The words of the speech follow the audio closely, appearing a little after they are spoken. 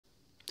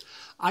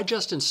I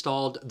just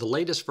installed the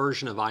latest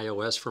version of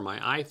iOS for my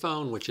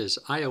iPhone, which is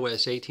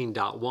iOS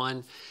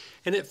 18.1,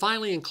 and it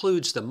finally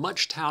includes the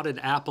much touted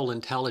Apple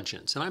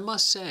Intelligence. And I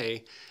must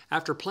say,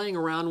 after playing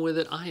around with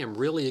it, I am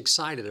really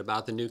excited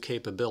about the new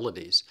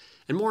capabilities.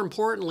 And more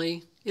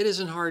importantly, it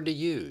isn't hard to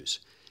use.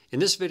 In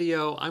this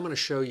video, I'm going to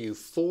show you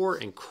 4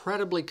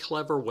 incredibly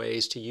clever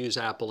ways to use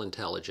Apple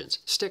Intelligence.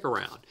 Stick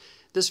around.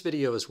 This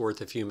video is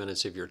worth a few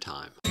minutes of your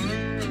time.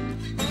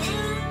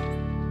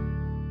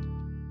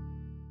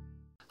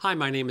 Hi,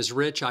 my name is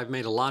Rich. I've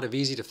made a lot of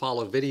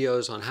easy-to-follow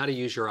videos on how to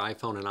use your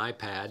iPhone and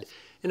iPad.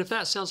 And if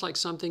that sounds like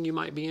something you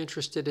might be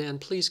interested in,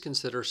 please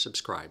consider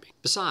subscribing.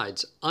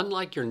 Besides,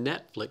 unlike your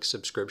Netflix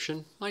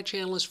subscription, my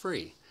channel is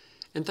free.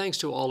 And thanks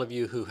to all of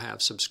you who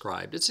have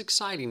subscribed. It's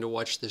exciting to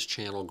watch this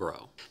channel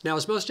grow. Now,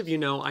 as most of you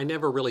know, I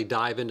never really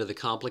dive into the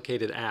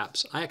complicated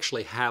apps. I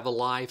actually have a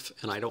life,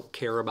 and I don't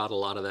care about a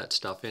lot of that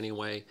stuff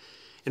anyway.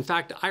 In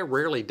fact, I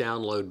rarely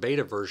download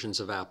beta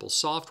versions of Apple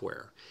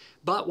software.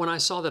 But when I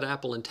saw that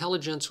Apple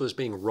Intelligence was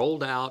being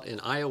rolled out in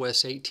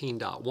iOS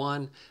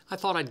 18.1, I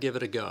thought I'd give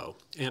it a go.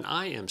 And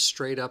I am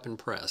straight up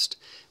impressed.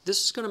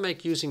 This is going to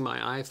make using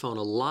my iPhone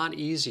a lot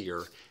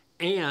easier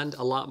and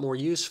a lot more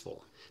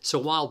useful. So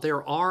while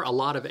there are a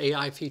lot of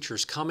AI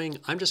features coming,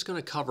 I'm just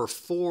going to cover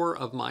 4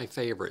 of my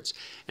favorites.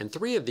 And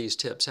 3 of these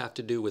tips have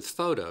to do with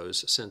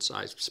photos, since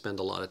I spend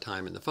a lot of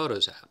time in the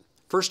Photos app.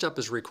 First up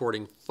is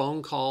recording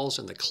phone calls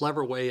and the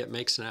clever way it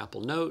makes an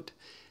Apple Note.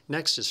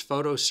 Next is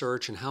photo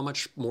search and how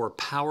much more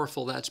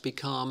powerful that's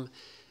become.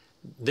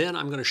 Then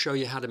I'm going to show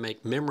you how to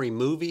make memory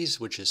movies,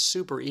 which is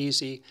super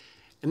easy.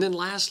 And then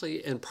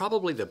lastly, and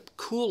probably the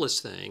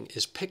coolest thing,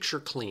 is picture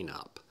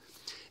cleanup.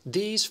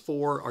 These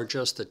 4 are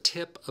just the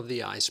tip of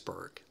the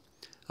iceberg.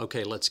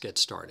 Okay, let's get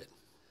started.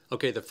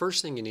 Okay, the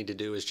first thing you need to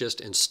do is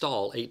just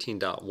install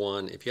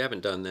 18.1. If you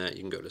haven't done that,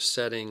 you can go to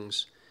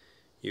Settings,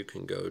 you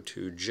can go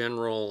to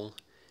General,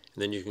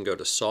 and then you can go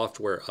to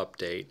Software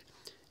Update.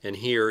 And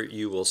here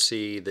you will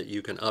see that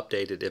you can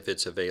update it if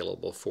it's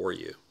available for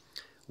you.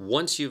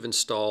 Once you've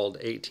installed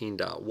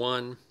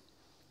 18.1,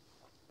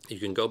 you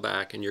can go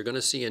back and you're going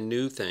to see a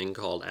new thing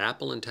called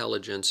Apple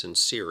Intelligence and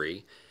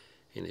Siri.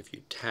 And if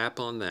you tap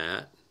on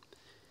that,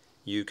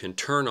 you can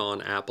turn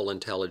on Apple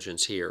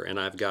Intelligence here, and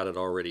I've got it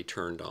already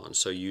turned on,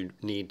 so you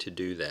need to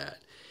do that.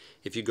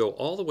 If you go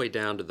all the way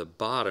down to the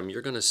bottom,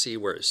 you're going to see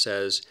where it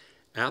says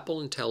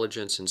Apple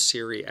Intelligence and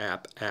Siri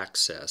App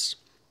Access.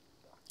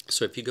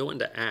 So if you go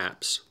into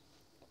Apps,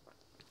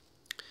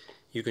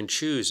 you can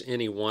choose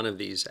any one of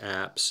these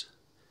apps.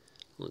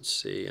 Let's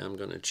see, I'm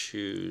going to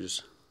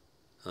choose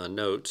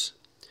Notes,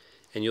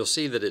 and you'll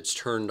see that it's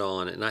turned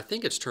on, and I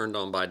think it's turned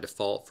on by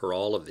default for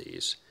all of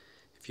these.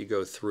 If you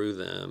go through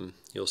them,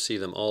 you'll see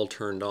them all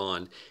turned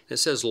on. It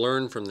says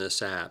Learn from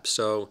this app,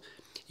 so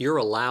you're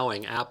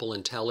allowing Apple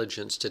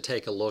Intelligence to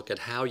take a look at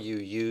how you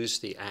use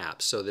the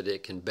app so that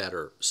it can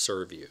better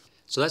serve you.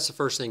 So that's the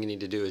first thing you need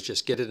to do, is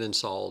just get it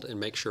installed and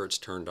make sure it's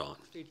turned on.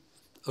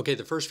 Okay,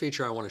 the first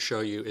feature I want to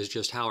show you is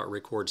just how it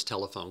records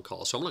telephone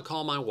calls. So I'm going to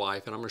call my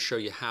wife and I'm going to show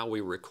you how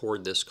we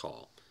record this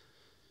call.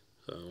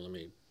 So let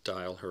me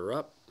dial her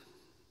up.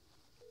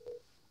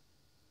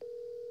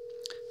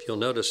 If you'll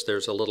notice,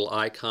 there's a little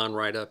icon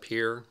right up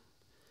here.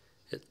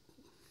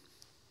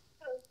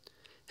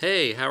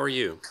 Hey, how are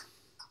you?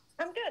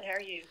 I'm good. How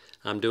are you?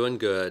 I'm doing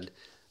good.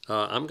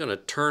 I'm going to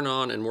turn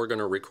on and we're going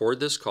to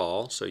record this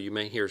call, so you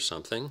may hear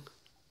something.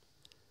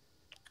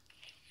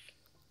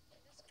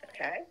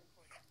 Okay.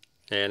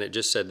 And it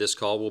just said this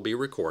call will be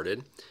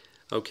recorded.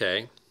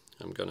 Okay,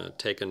 I'm going to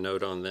take a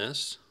note on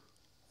this.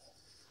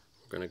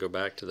 We're going to go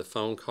back to the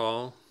phone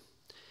call.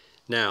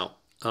 Now,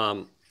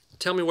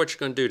 tell me what you're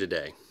going to do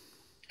today.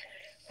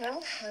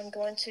 Well, I'm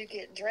going to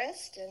get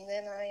dressed, and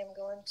then I am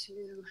going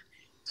to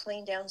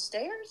clean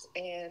downstairs,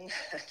 and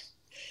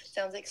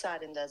sounds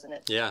exciting, doesn't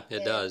it? Yeah,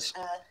 it does.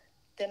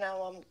 Then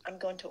I'm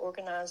going to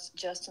organize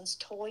Justin's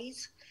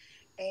toys,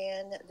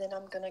 and then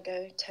I'm going to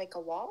go take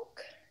a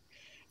walk,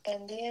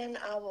 and then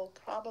I will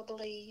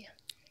probably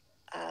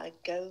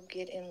go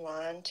get in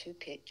line to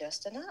pick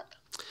Justin up.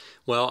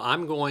 Well,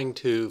 I'm going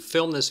to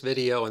film this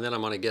video, and then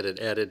I'm going to get it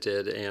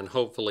edited and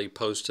hopefully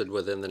posted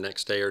within the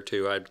next day or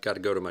two. I've got to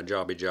go to my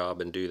jobby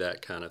job and do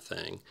that kind of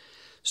thing.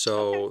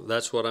 So okay,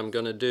 that's what I'm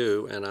going to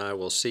do, and I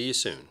will see you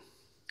soon.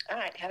 All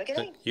right, have a good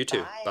day. You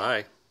too. Bye.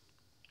 Bye.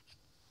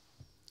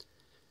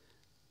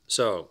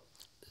 So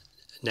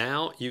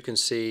now you can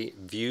see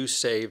View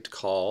Saved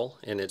Call,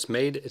 and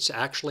it's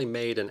actually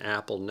made an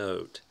Apple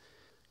Note.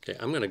 Okay,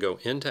 I'm going to go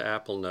into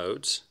Apple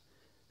Notes,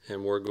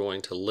 and we're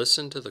going to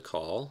listen to the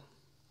call.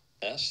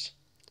 Yes.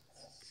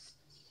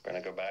 We're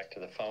going to go back to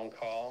the phone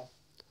call.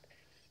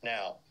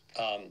 Now,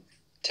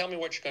 tell me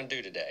what you're going to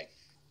do today.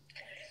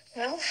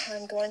 Well,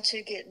 I'm going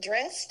to get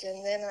dressed,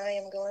 and then I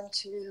am going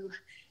to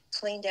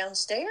clean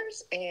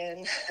downstairs,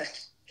 and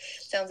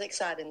sounds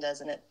exciting,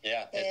 doesn't it?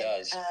 Yeah, it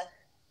does.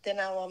 Then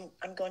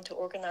I'm going to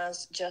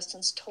organize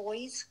Justin's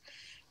toys,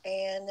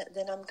 and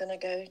then I'm going to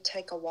go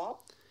take a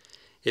walk.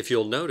 If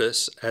you'll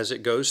notice, as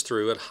it goes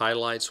through, it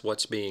highlights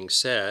what's being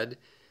said,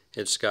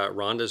 It's got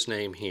Rhonda's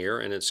name here,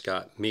 and it's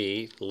got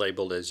me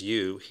labeled as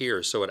you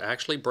here. So it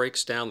actually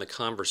breaks down the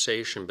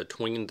conversation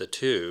between the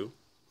two.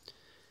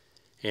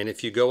 And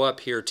if you go up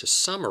here to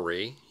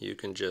Summary, you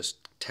can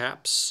just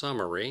tap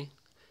Summary,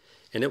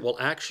 and it will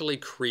actually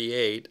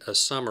create a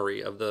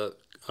summary of the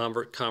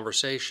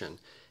conversation.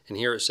 And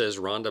here it says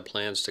Rhonda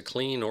plans to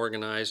clean,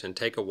 organize, and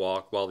take a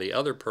walk while the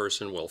other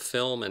person will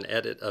film and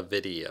edit a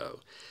video.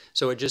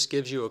 So it just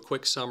gives you a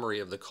quick summary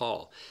of the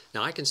call.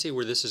 Now I can see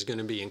where this is going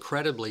to be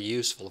incredibly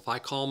useful. If I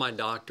call my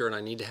doctor and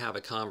I need to have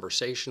a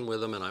conversation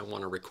with them and I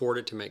want to record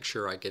it to make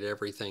sure I get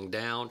everything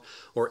down,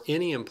 or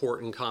any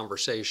important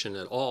conversation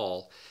at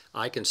all,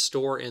 I can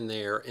store in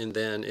there and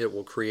then it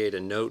will create a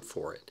note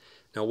for it.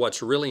 Now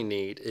what's really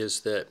neat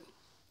is that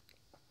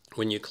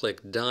when you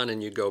click Done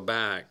and you go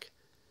back,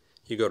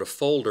 you go to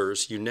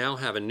Folders, you now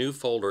have a new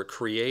folder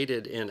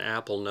created in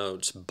Apple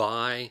Notes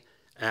by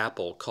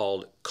Apple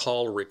called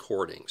Call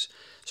Recordings.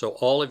 So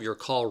all of your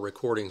call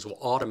recordings will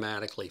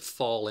automatically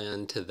fall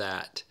into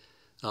that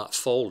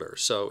folder.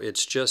 So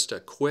it's just a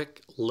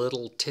quick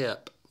little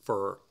tip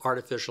for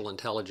artificial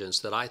intelligence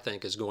that I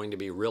think is going to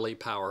be really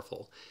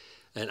powerful.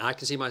 And I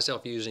can see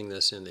myself using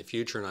this in the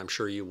future, and I'm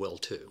sure you will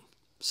too.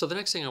 So the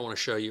next thing I want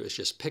to show you is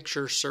just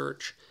picture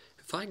search.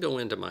 If I go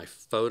into my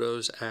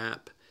Photos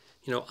app,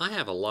 you know, I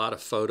have a lot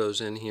of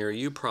photos in here.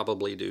 You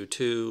probably do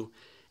too.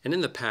 And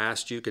in the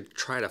past, you could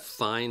try to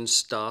find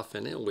stuff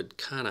and it would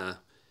kind of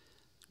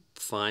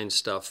find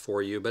stuff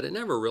for you, but it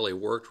never really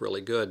worked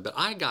really good. But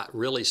I got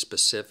really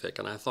specific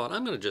and I thought,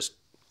 I'm going to just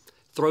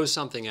throw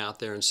something out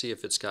there and see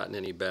if it's gotten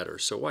any better.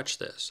 So watch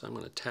this. I'm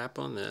going to tap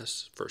on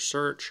this for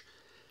search.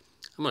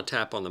 I'm going to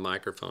tap on the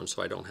microphone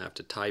so I don't have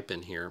to type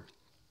in here.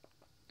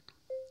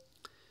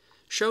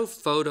 Show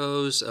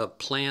photos of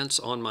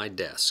plants on my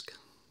desk.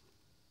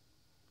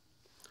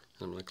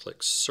 I'm going to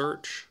click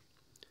search,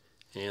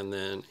 and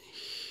then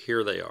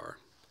here they are.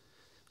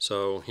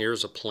 So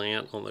here's a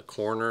plant on the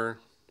corner.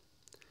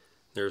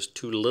 There's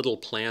two little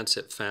plants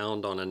it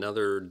found on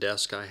another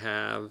desk I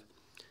have.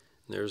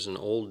 There's an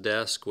old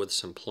desk with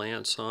some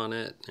plants on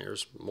it.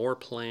 There's more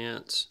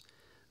plants.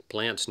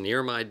 Plants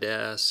near my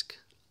desk.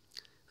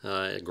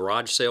 A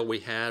garage sale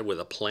we had with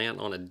a plant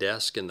on a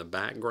desk in the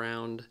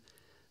background.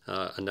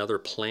 Another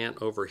plant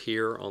over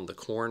here on the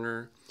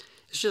corner.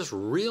 It's just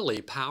really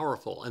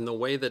powerful in the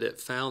way that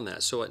it found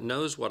that. So it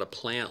knows what a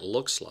plant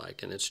looks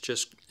like, and it's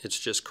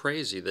just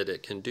crazy that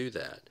it can do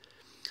that.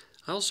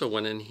 I also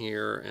went in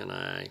here and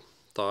I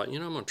thought, you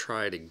know, I'm going to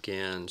try it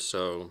again.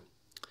 So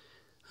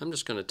I'm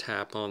just going to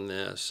tap on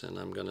this and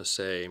I'm going to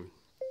say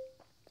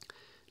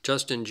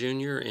Justin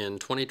Jr. in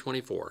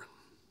 2024.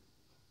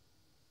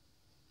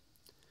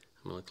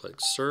 I'm going to click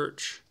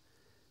search,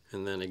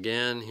 and then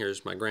again,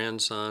 here's my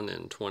grandson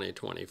in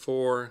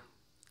 2024.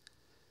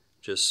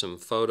 Just some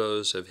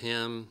photos of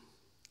him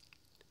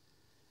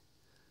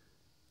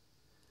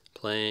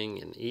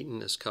playing and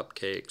eating his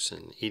cupcakes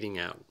and eating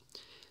out.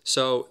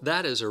 So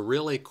that is a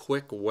really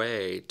quick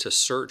way to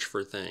search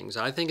for things.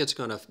 I think it's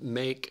going to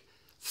make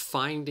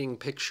finding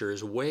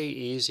pictures way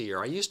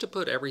easier. I used to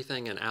put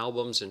everything in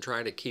albums and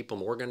try to keep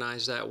them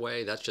organized that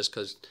way. That's just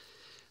because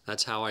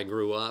that's how I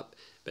grew up.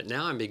 But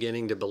now I'm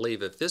beginning to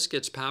believe if this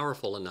gets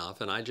powerful enough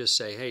and I just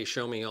say, hey,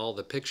 show me all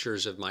the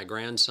pictures of my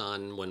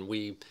grandson when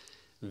we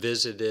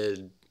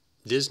visited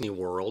Disney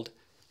World,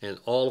 and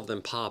all of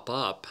them pop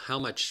up, how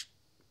much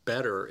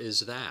better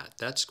is that?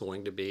 That's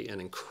going to be an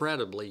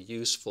incredibly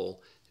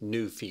useful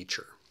new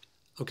feature.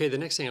 Okay, the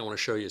next thing I want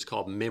to show you is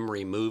called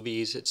Memory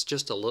Movies. It's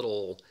just a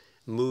little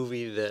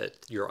movie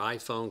that your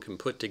iPhone can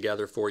put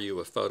together for you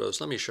with photos.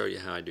 Let me show you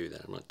how I do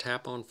that. I'm going to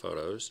tap on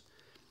Photos.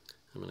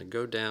 I'm going to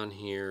go down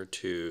here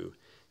to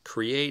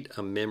Create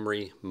a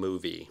Memory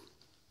Movie.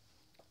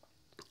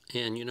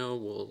 And you know,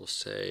 we'll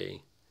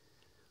say,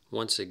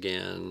 once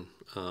again,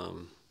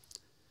 I'm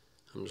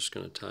just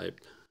going to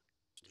type,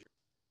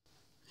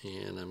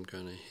 and I'm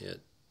going to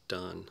hit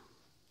Done.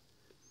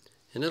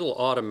 And it'll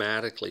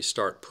automatically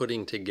start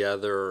putting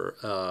together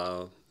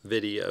a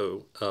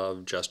video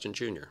of Justin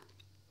Jr.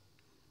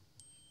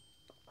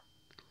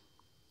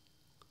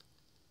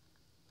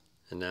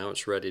 And now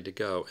it's ready to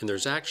go. And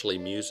there's actually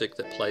music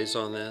that plays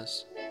on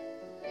this,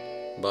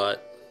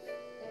 but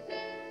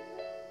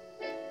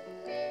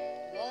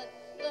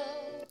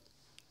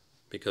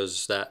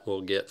because that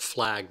will get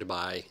flagged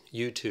by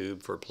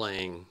YouTube for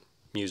playing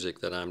music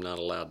that I'm not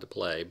allowed to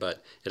play,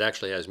 but it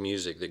actually has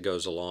music that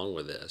goes along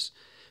with this.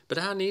 But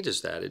how neat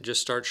is that? It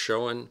just starts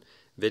showing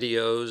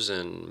videos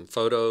and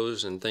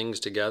photos and things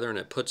together, and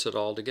it puts it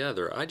all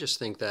together. I just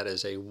think that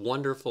is a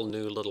wonderful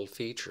new little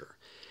feature.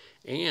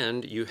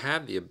 And you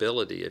have the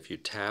ability, if you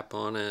tap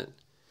on it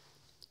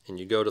and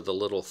you go to the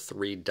little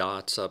three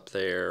dots up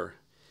there,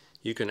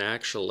 you can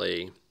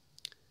actually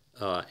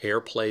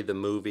AirPlay the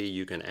movie.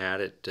 You can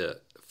add it to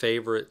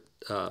favorite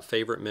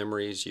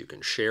memories. You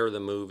can share the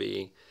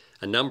movie.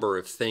 A number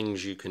of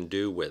things you can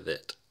do with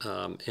it.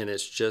 And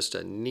it's just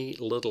a neat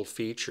little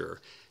feature,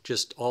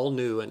 just all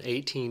new in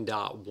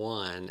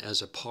 18.1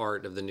 as a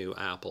part of the new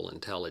Apple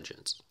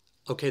Intelligence.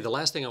 Okay, the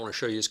last thing I want to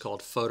show you is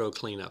called Photo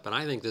Cleanup, and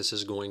I think this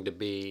is going to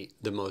be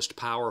the most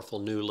powerful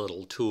new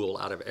little tool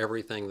out of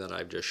everything that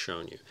I've just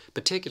shown you,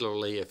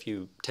 particularly if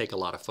you take a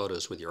lot of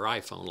photos with your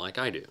iPhone like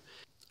I do.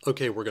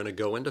 Okay, we're going to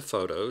go into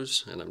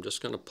Photos, and I'm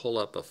just going to pull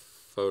up a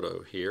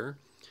photo here.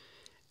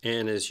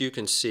 And as you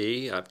can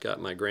see, I've got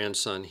my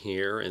grandson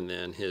here and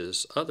then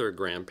his other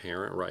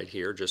grandparent right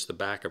here, just the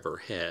back of her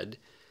head.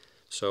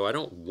 So I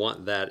don't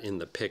want that in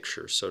the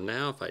picture. So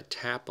now if I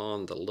tap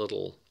on the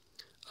little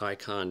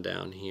icon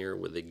down here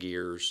with the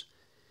gears,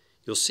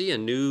 you'll see a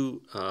new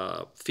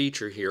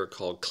feature here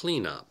called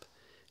Cleanup.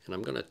 And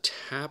I'm going to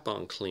tap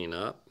on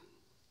Cleanup.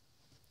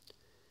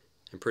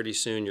 And pretty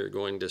soon you're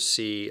going to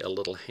see a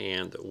little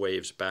hand that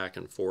waves back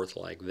and forth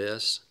like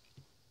this.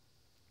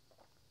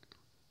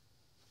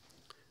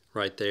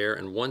 Right there,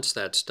 and once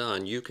that's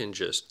done, you can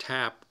just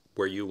tap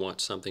where you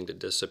want something to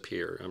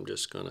disappear. I'm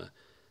just going to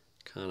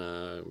kind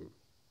of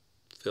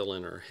fill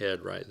in her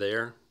head right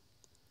there.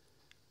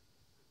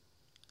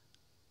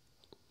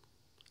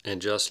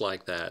 And just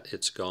like that,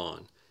 it's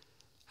gone.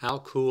 How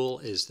cool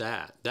is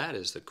that? That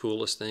is the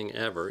coolest thing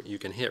ever. You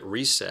can hit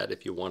reset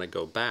if you want to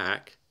go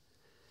back,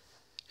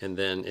 and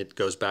then it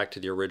goes back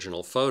to the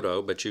original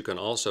photo, but you can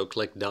also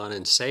click done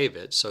and save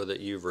it so that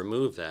you've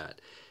removed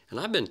that. And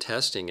I've been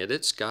testing it.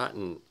 It's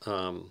gotten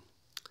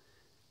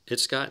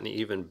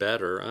even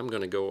better. I'm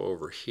going to go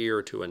over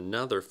here to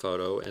another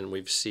photo, and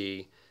we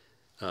see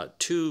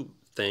two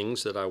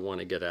things that I want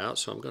to get out.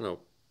 So I'm going to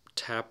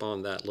tap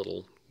on that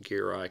little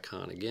gear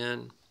icon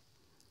again.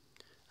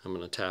 I'm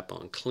going to tap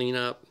on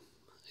Cleanup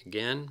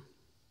again,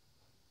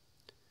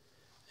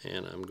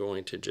 and I'm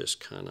going to just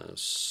kind of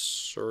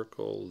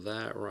circle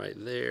that right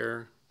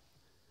there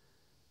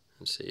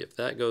and see if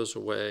that goes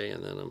away,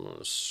 and then I'm going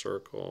to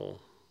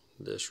circle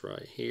this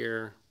right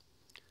here,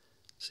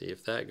 see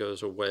if that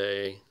goes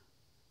away,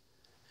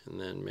 and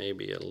then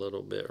maybe a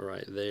little bit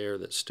right there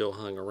that's still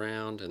hung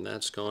around, and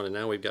that's gone. And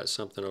now we've got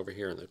something over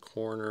here in the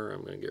corner.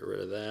 I'm going to get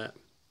rid of that,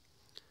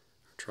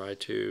 or try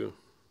to.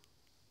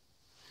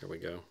 Here we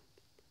go.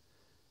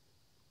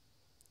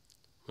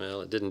 Well,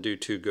 it didn't do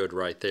too good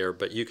right there,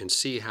 but you can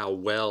see how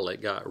well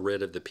it got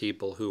rid of the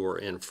people who were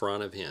in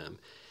front of him.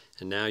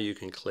 And now you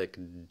can click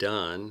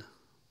Done,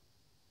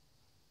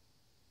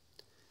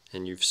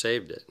 and you've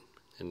saved it.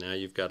 And now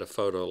you've got a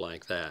photo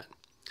like that.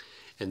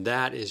 And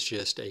that is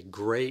just a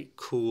great,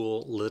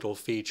 cool little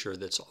feature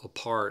that's a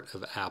part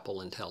of Apple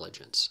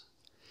Intelligence.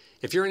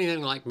 If you're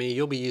anything like me,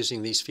 you'll be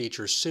using these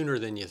features sooner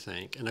than you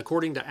think. And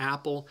according to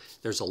Apple,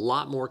 there's a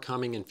lot more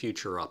coming in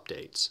future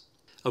updates.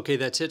 Okay,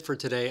 that's it for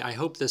today. I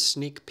hope this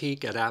sneak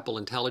peek at Apple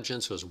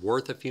Intelligence was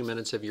worth a few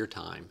minutes of your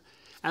time.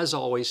 As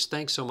always,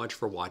 thanks so much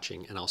for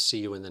watching, and I'll see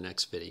you in the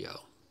next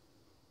video.